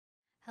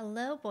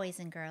Hello, boys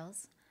and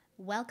girls.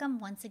 Welcome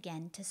once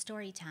again to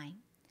Storytime.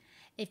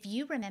 If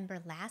you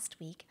remember last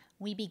week,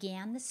 we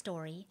began the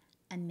story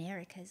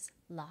America's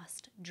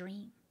Lost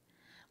Dream.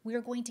 We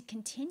are going to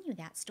continue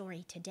that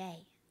story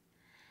today.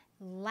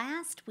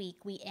 Last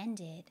week, we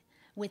ended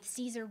with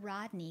Caesar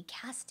Rodney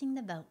casting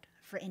the vote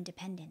for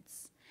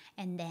independence,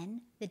 and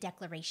then the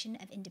Declaration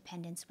of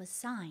Independence was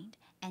signed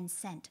and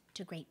sent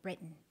to Great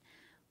Britain.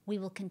 We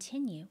will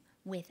continue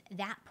with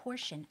that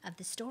portion of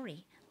the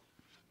story.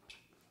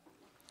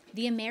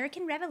 The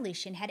American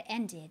Revolution had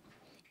ended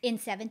in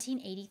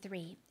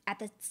 1783 at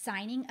the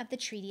signing of the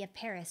Treaty of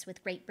Paris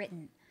with Great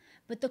Britain,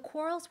 but the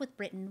quarrels with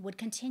Britain would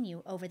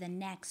continue over the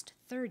next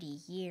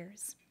 30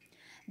 years.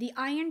 The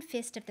iron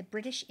fist of the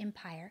British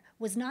Empire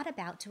was not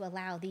about to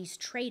allow these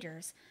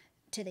traitors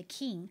to the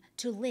king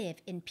to live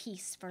in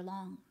peace for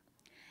long.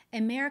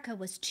 America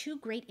was too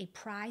great a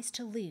prize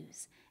to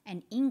lose,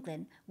 and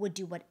England would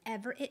do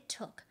whatever it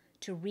took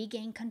to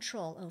regain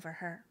control over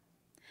her.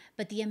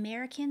 But the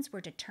Americans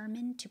were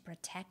determined to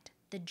protect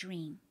the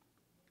dream.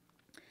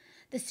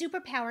 The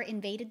superpower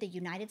invaded the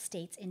United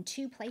States in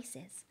two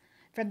places,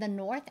 from the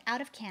north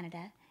out of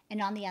Canada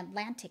and on the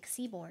Atlantic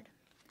seaboard.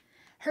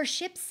 Her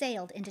ships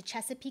sailed into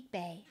Chesapeake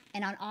Bay,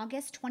 and on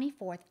August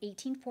 24,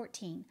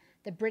 1814,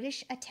 the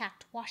British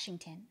attacked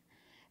Washington.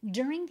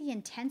 During the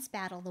intense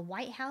battle, the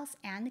White House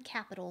and the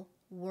Capitol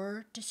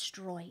were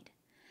destroyed.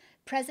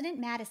 President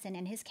Madison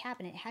and his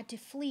cabinet had to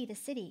flee the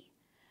city.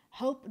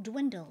 Hope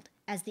dwindled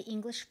as the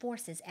English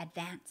forces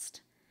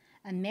advanced.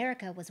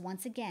 America was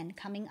once again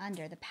coming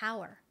under the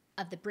power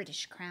of the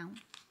British Crown.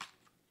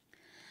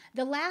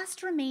 The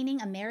last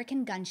remaining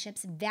American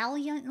gunships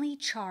valiantly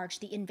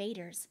charged the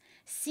invaders,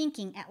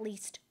 sinking at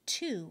least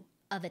two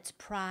of its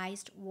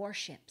prized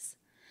warships.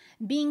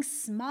 Being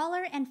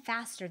smaller and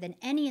faster than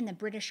any in the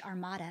British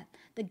Armada,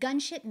 the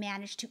gunship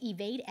managed to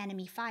evade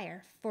enemy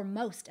fire for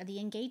most of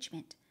the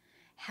engagement.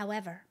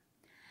 However,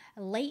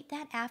 late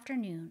that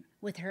afternoon,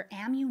 with her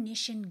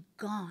ammunition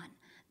gone,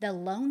 the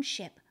lone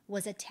ship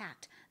was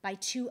attacked by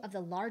two of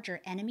the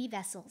larger enemy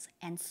vessels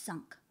and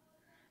sunk.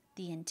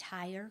 The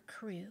entire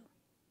crew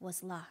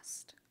was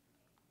lost.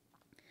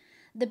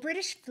 The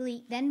British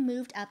fleet then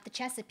moved up the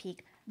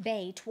Chesapeake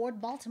Bay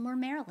toward Baltimore,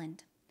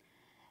 Maryland,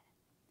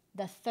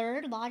 the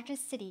third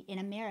largest city in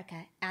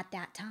America at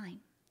that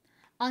time.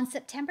 On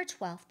September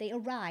 12th, they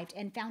arrived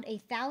and found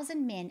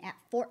 1,000 men at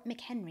Fort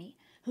McHenry,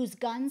 whose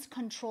guns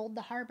controlled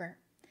the harbor.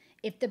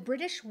 If the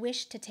British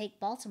wished to take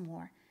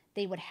Baltimore,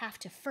 they would have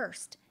to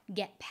first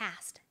get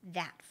past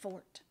that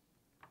fort.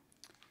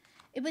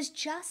 It was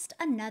just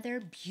another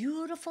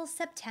beautiful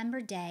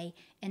September day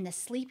in the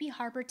sleepy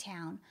harbor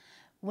town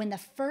when the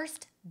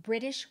first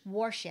British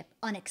warship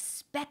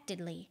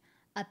unexpectedly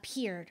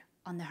appeared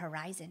on the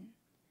horizon.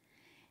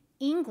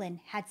 England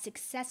had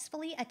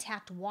successfully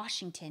attacked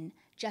Washington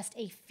just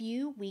a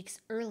few weeks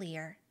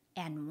earlier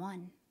and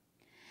won.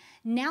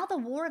 Now the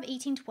War of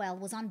 1812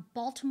 was on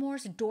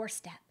Baltimore's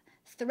doorstep,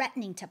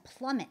 threatening to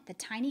plummet the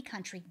tiny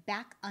country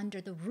back under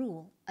the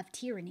rule of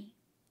tyranny.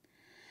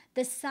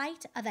 The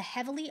sight of a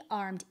heavily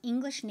armed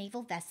English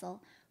naval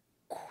vessel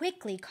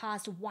quickly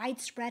caused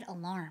widespread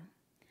alarm.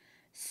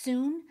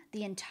 Soon,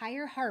 the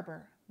entire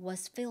harbor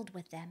was filled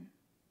with them.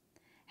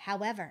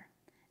 However,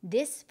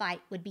 this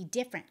fight would be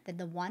different than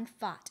the one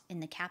fought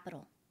in the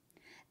capital.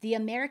 The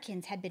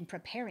Americans had been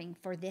preparing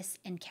for this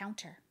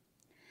encounter.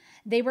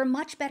 They were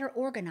much better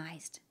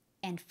organized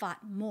and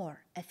fought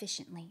more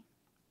efficiently.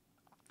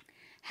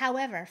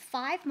 However,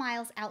 5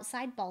 miles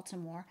outside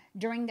Baltimore,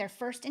 during their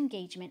first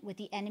engagement with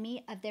the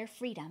enemy of their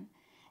freedom,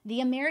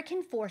 the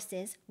American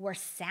forces were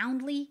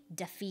soundly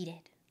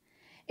defeated.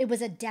 It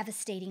was a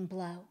devastating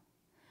blow.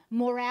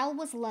 Morale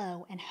was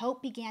low and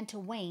hope began to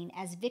wane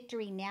as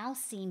victory now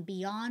seemed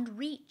beyond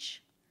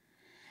reach.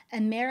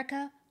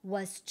 America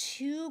was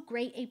too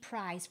great a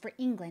prize for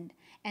England,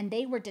 and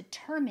they were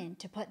determined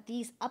to put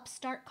these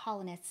upstart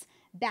colonists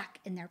back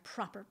in their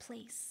proper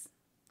place.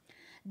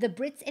 The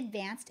Brits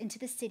advanced into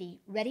the city,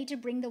 ready to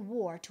bring the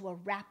war to a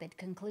rapid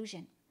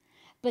conclusion.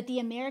 But the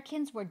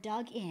Americans were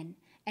dug in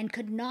and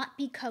could not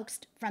be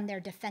coaxed from their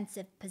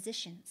defensive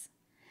positions.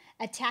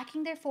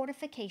 Attacking their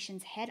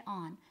fortifications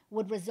head-on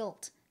would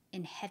result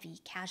in heavy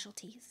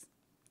casualties.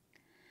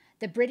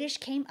 The British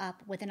came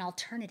up with an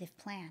alternative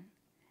plan.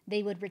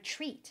 They would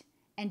retreat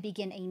and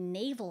begin a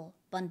naval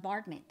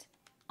bombardment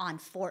on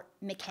Fort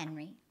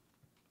McHenry.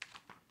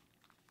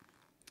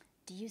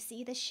 Do you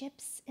see the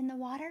ships in the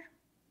water?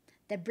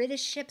 The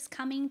British ships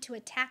coming to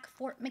attack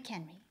Fort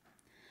McHenry.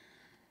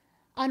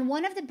 On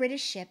one of the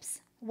British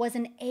ships was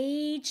an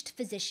aged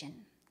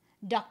physician,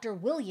 Dr.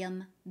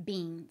 William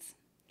Beans.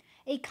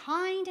 A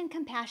kind and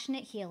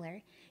compassionate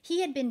healer, he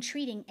had been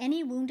treating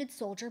any wounded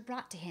soldier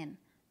brought to him,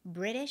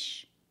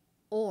 British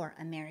or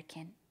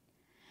American.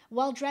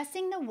 While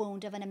dressing the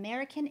wound of an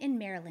American in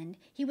Maryland,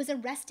 he was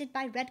arrested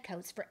by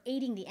redcoats for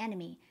aiding the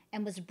enemy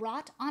and was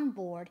brought on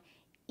board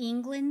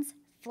England's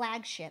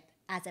flagship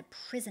as a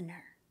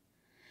prisoner.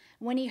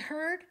 When he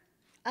heard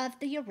of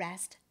the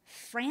arrest,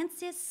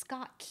 Francis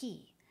Scott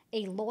Key,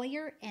 a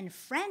lawyer and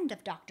friend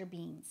of Dr.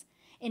 Beans,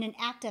 in an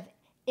act of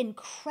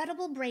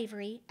incredible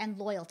bravery and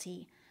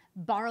loyalty,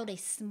 borrowed a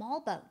small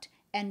boat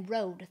and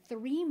rowed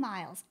 3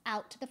 miles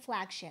out to the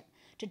flagship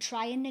to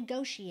try and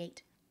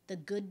negotiate the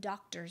good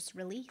doctor's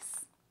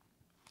release.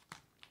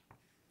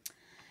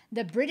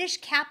 The British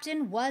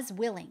captain was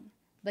willing,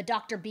 but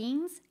Dr.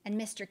 Beans and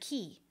Mr.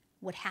 Key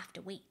would have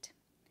to wait.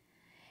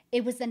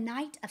 It was the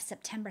night of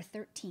September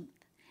 13th,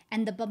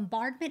 and the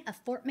bombardment of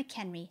Fort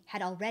McHenry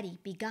had already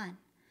begun.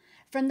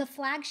 From the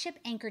flagship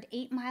anchored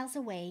 8 miles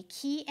away,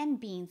 Key and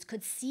Beans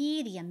could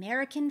see the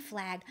American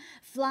flag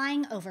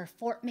flying over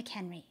Fort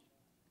McHenry.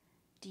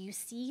 Do you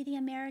see the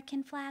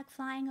American flag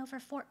flying over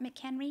Fort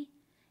McHenry?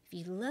 If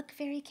you look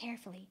very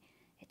carefully,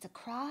 it's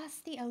across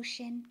the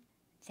ocean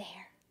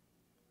there.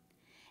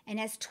 And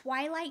as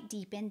twilight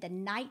deepened, the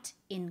night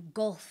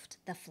engulfed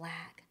the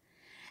flag.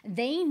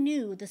 They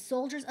knew the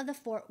soldiers of the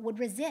fort would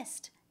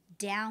resist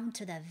down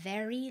to the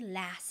very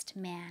last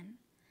man.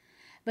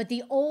 But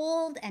the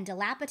old and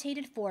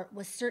dilapidated fort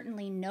was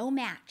certainly no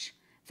match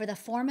for the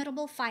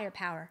formidable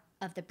firepower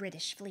of the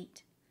British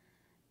fleet.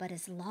 But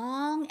as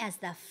long as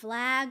the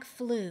flag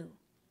flew,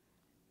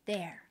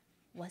 there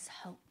was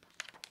hope.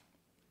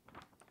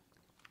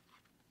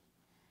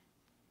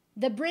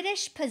 The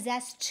British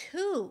possessed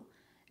 2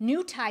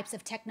 new types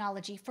of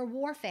technology for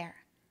warfare: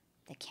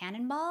 the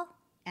cannonball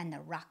and the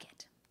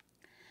rocket.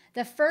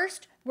 The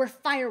first were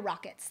fire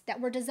rockets that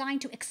were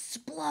designed to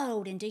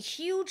explode into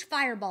huge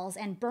fireballs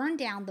and burn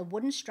down the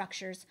wooden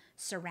structures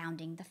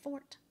surrounding the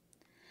fort.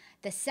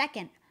 The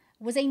second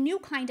was a new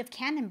kind of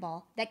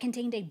cannonball that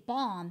contained a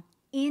bomb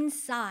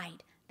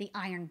inside the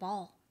iron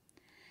ball.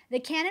 The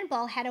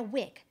cannonball had a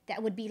wick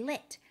that would be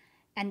lit,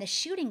 and the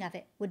shooting of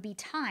it would be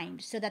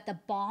timed so that the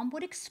bomb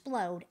would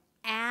explode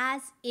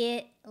as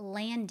it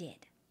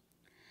landed.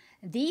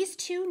 These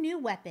 2 new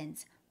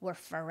weapons were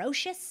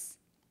ferocious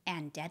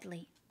and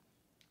deadly.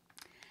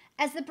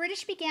 As the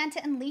British began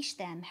to unleash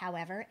them,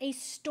 however, a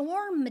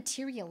storm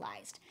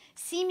materialized,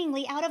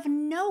 seemingly out of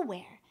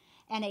nowhere,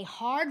 and a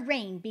hard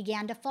rain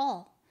began to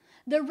fall.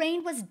 The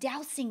rain was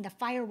dousing the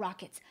fire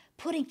rockets,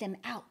 putting them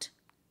out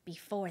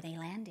before they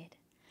landed.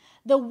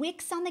 The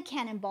wicks on the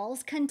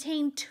cannonballs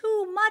contained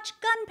too much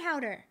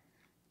gunpowder,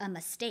 a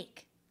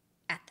mistake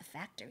at the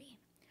factory,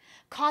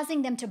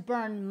 causing them to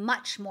burn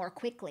much more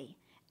quickly.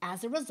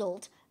 As a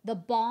result, the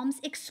bombs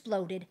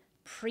exploded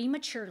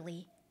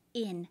prematurely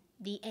in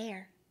the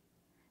air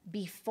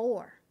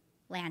before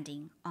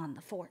landing on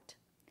the fort.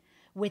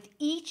 With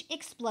each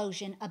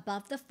explosion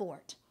above the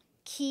fort,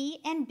 Key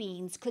and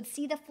Beans could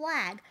see the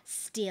flag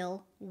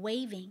still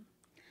waving.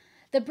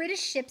 The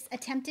British ships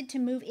attempted to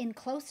move in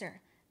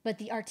closer, but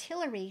the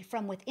artillery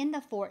from within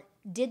the fort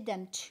did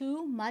them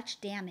too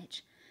much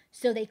damage,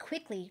 so they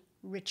quickly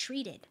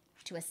retreated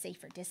to a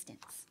safer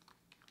distance.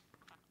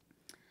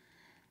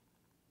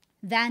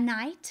 That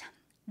night,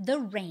 the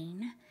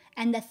rain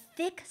and the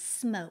thick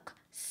smoke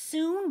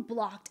soon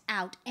blocked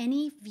out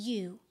any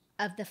view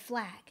of the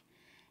flag,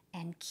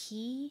 and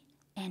Key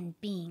and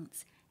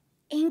Beans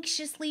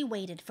anxiously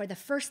waited for the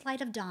first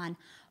light of dawn,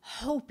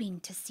 hoping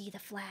to see the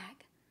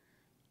flag.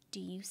 Do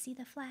you see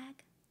the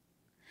flag?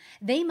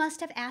 They must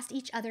have asked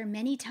each other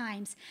many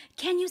times,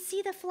 "Can you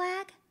see the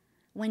flag?"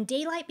 When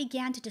daylight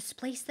began to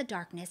displace the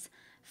darkness,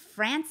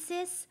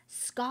 Francis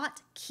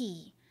Scott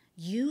Key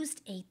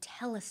used a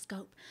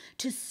telescope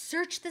to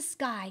search the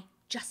sky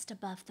just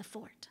above the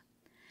fort.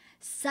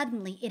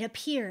 Suddenly it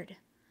appeared.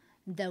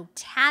 Though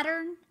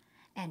tattered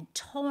and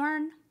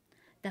torn,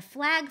 the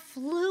flag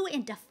flew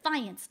in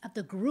defiance of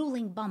the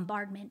grueling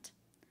bombardment.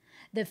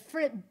 The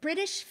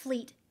British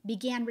fleet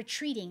began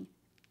retreating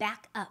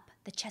back up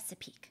the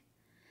Chesapeake.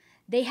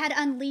 They had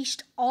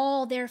unleashed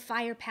all their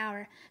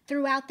firepower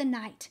throughout the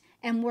night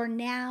and were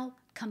now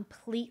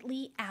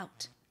completely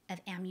out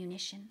of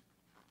ammunition.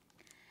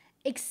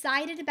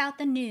 Excited about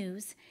the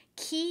news,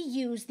 Key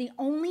used the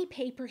only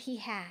paper he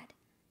had,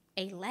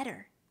 a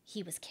letter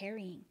he was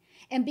carrying,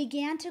 and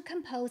began to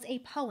compose a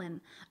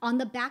poem on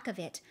the back of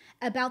it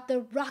about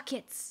the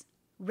rockets'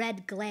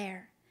 red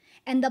glare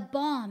and the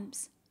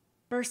bombs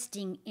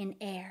bursting in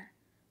air.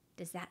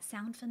 Does that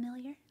sound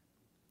familiar?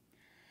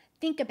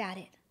 Think about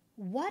it.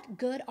 What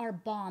good are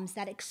bombs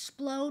that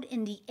explode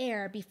in the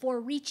air before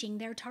reaching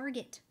their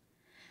target?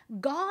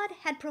 God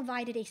had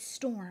provided a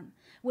storm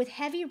with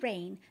heavy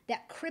rain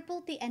that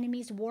crippled the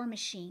enemy's war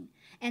machine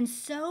and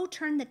so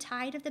turned the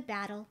tide of the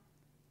battle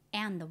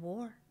and the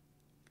war.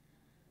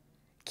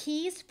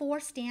 Key's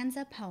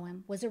 4-stanza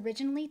poem was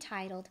originally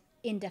titled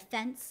 "In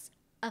Defense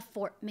of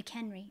Fort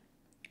McHenry."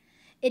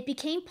 It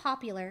became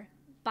popular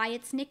by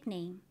its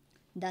nickname,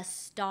 the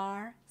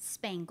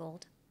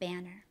Star-Spangled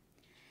Banner.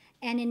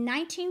 And in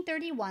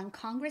 1931,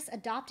 Congress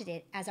adopted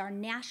it as our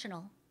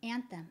national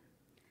anthem.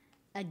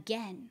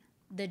 Again,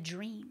 the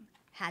dream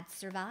had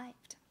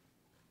survived.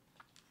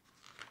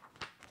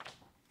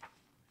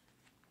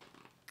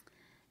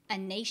 A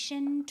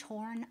nation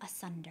torn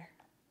asunder.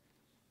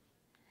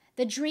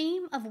 The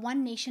dream of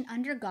one nation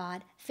under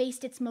God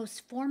faced its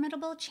most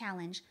formidable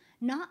challenge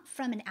not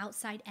from an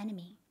outside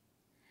enemy,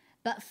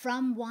 but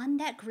from one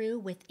that grew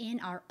within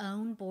our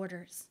own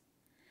borders.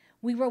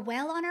 We were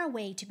well on our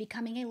way to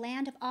becoming a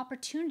land of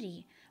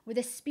opportunity where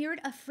the spirit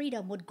of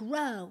freedom would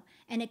grow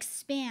and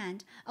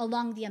expand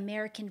along the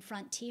American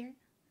frontier.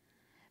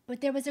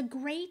 But there was a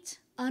great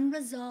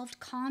unresolved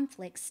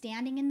conflict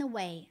standing in the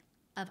way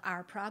of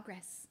our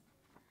progress.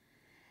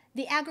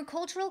 The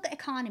agricultural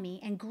economy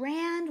and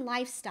grand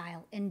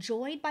lifestyle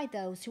enjoyed by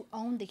those who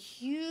owned the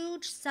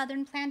huge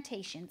southern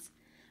plantations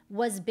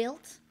was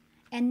built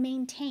and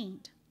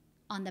maintained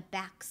on the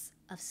backs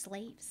of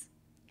slaves.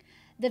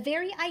 The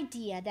very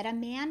idea that a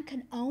man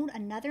can own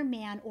another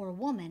man or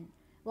woman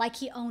like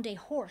he owned a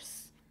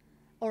horse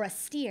or a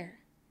steer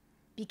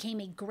became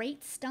a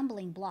great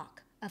stumbling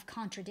block of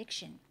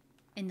contradiction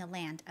in the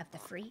land of the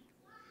free.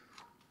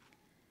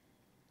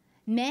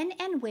 Men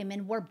and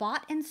women were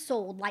bought and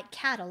sold like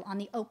cattle on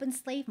the open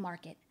slave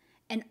market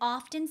and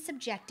often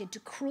subjected to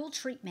cruel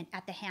treatment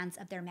at the hands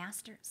of their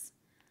masters.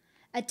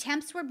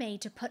 Attempts were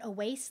made to put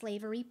away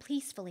slavery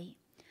peacefully,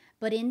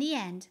 but in the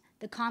end,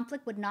 the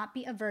conflict would not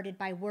be averted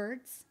by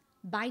words,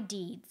 by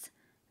deeds,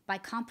 by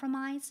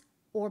compromise,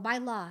 or by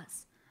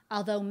laws,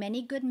 although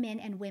many good men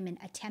and women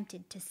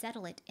attempted to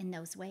settle it in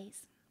those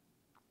ways.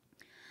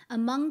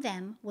 Among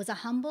them was a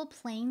humble,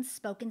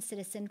 plain-spoken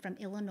citizen from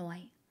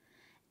Illinois,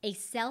 a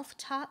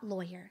self-taught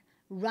lawyer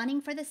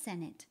running for the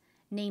Senate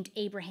named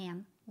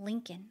Abraham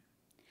Lincoln.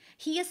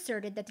 He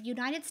asserted that the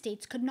United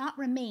States could not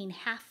remain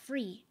half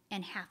free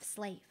and half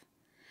slave.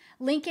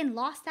 Lincoln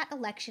lost that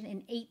election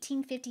in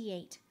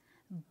 1858,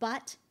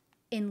 but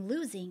in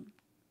losing,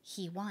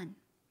 he won.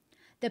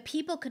 The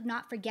people could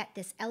not forget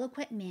this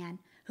eloquent man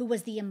who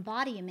was the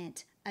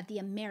embodiment of the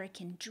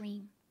American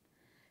dream.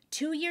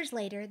 2 years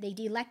later, they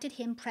elected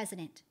him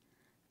president,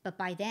 but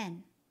by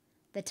then,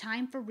 the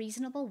time for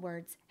reasonable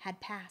words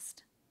had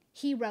passed.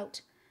 He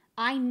wrote,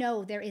 "I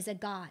know there is a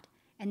God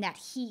and that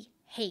he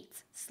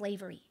hates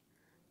slavery.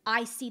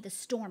 I see the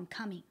storm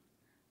coming.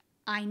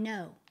 I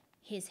know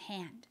his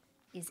hand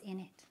is in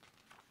it."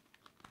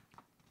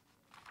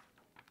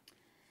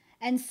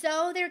 And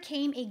so there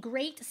came a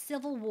great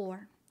civil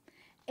war,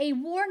 a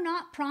war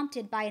not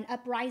prompted by an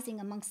uprising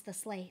amongst the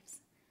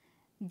slaves.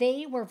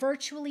 They were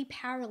virtually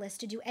powerless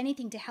to do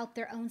anything to help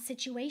their own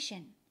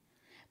situation.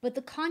 But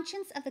the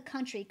conscience of the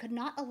country could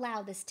not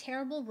allow this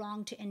terrible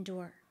wrong to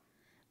endure.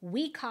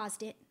 We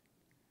caused it.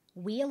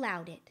 We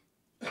allowed it.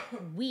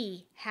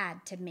 We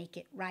had to make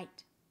it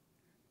right.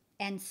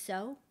 And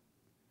so,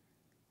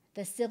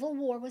 the Civil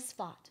War was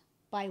fought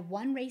by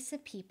one race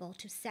of people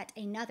to set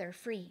another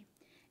free.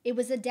 It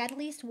was the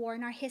deadliest war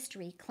in our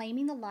history,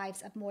 claiming the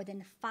lives of more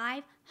than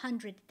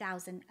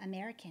 500,000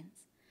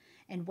 Americans.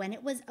 And when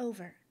it was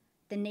over,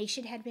 the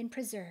nation had been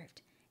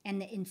preserved,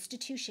 and the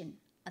institution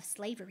of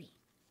slavery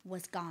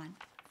was gone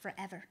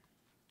forever.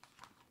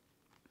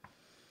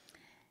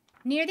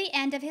 Near the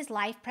end of his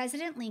life,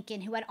 President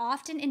Lincoln, who had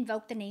often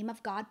invoked the name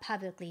of God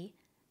publicly,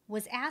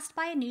 was asked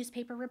by a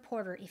newspaper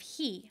reporter if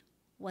he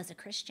was a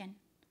Christian.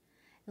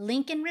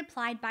 Lincoln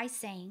replied by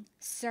saying,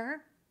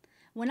 "Sir,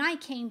 when I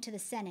came to the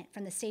Senate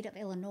from the state of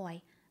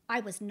Illinois, I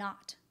was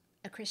not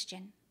a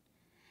Christian.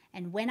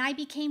 And when I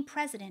became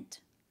president,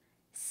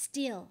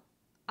 still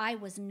I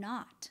was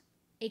not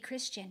a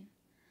Christian.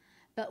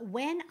 But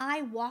when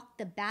I walked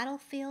the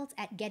battlefields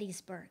at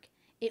Gettysburg,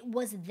 it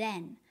was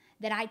then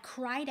that I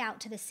cried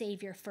out to the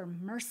Savior for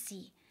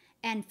mercy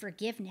and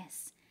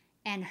forgiveness,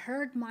 and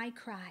heard my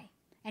cry,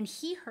 and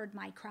he heard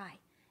my cry,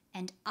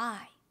 and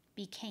I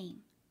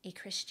became a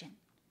Christian."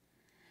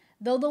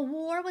 Though the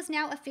war was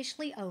now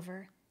officially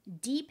over,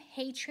 deep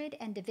hatred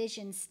and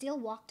division still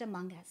walked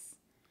among us.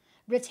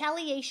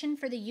 Retaliation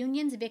for the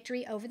Union's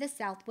victory over the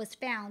South was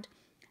found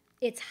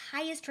its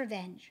highest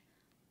revenge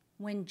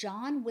when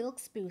John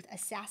Wilkes Booth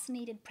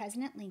assassinated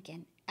President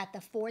Lincoln at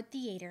the Ford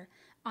Theater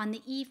on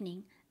the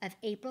evening of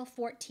April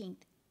 14,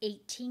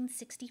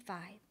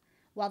 1865,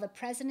 while the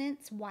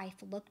president's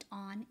wife looked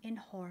on in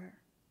horror.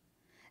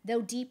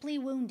 Though deeply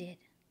wounded,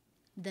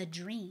 the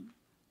dream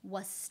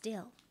was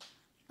still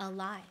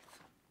alive.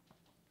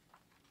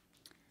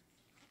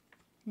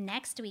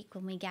 Next week,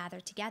 when we gather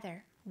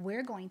together,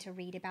 we're going to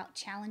read about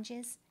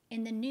challenges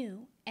in the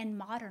new and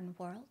modern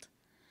world.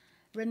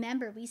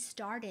 Remember, we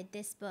started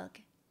this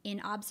book in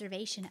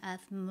observation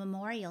of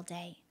Memorial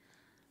Day,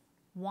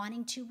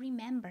 wanting to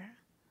remember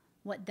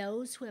what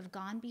those who have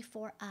gone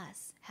before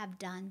us have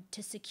done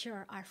to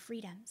secure our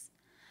freedoms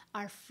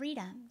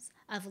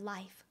of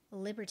life,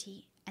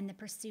 liberty, and the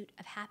pursuit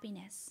of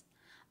happiness,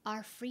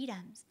 our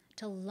freedoms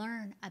to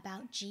learn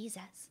about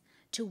Jesus,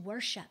 to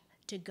worship,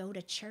 to go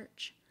to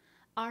church,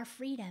 our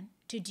freedom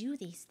to do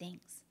these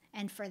things.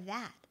 And for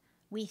that,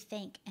 we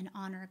thank and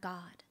honor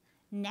God.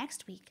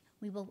 Next week,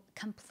 we will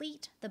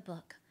complete the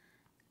book,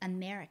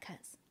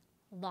 America's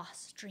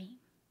Lost Dream.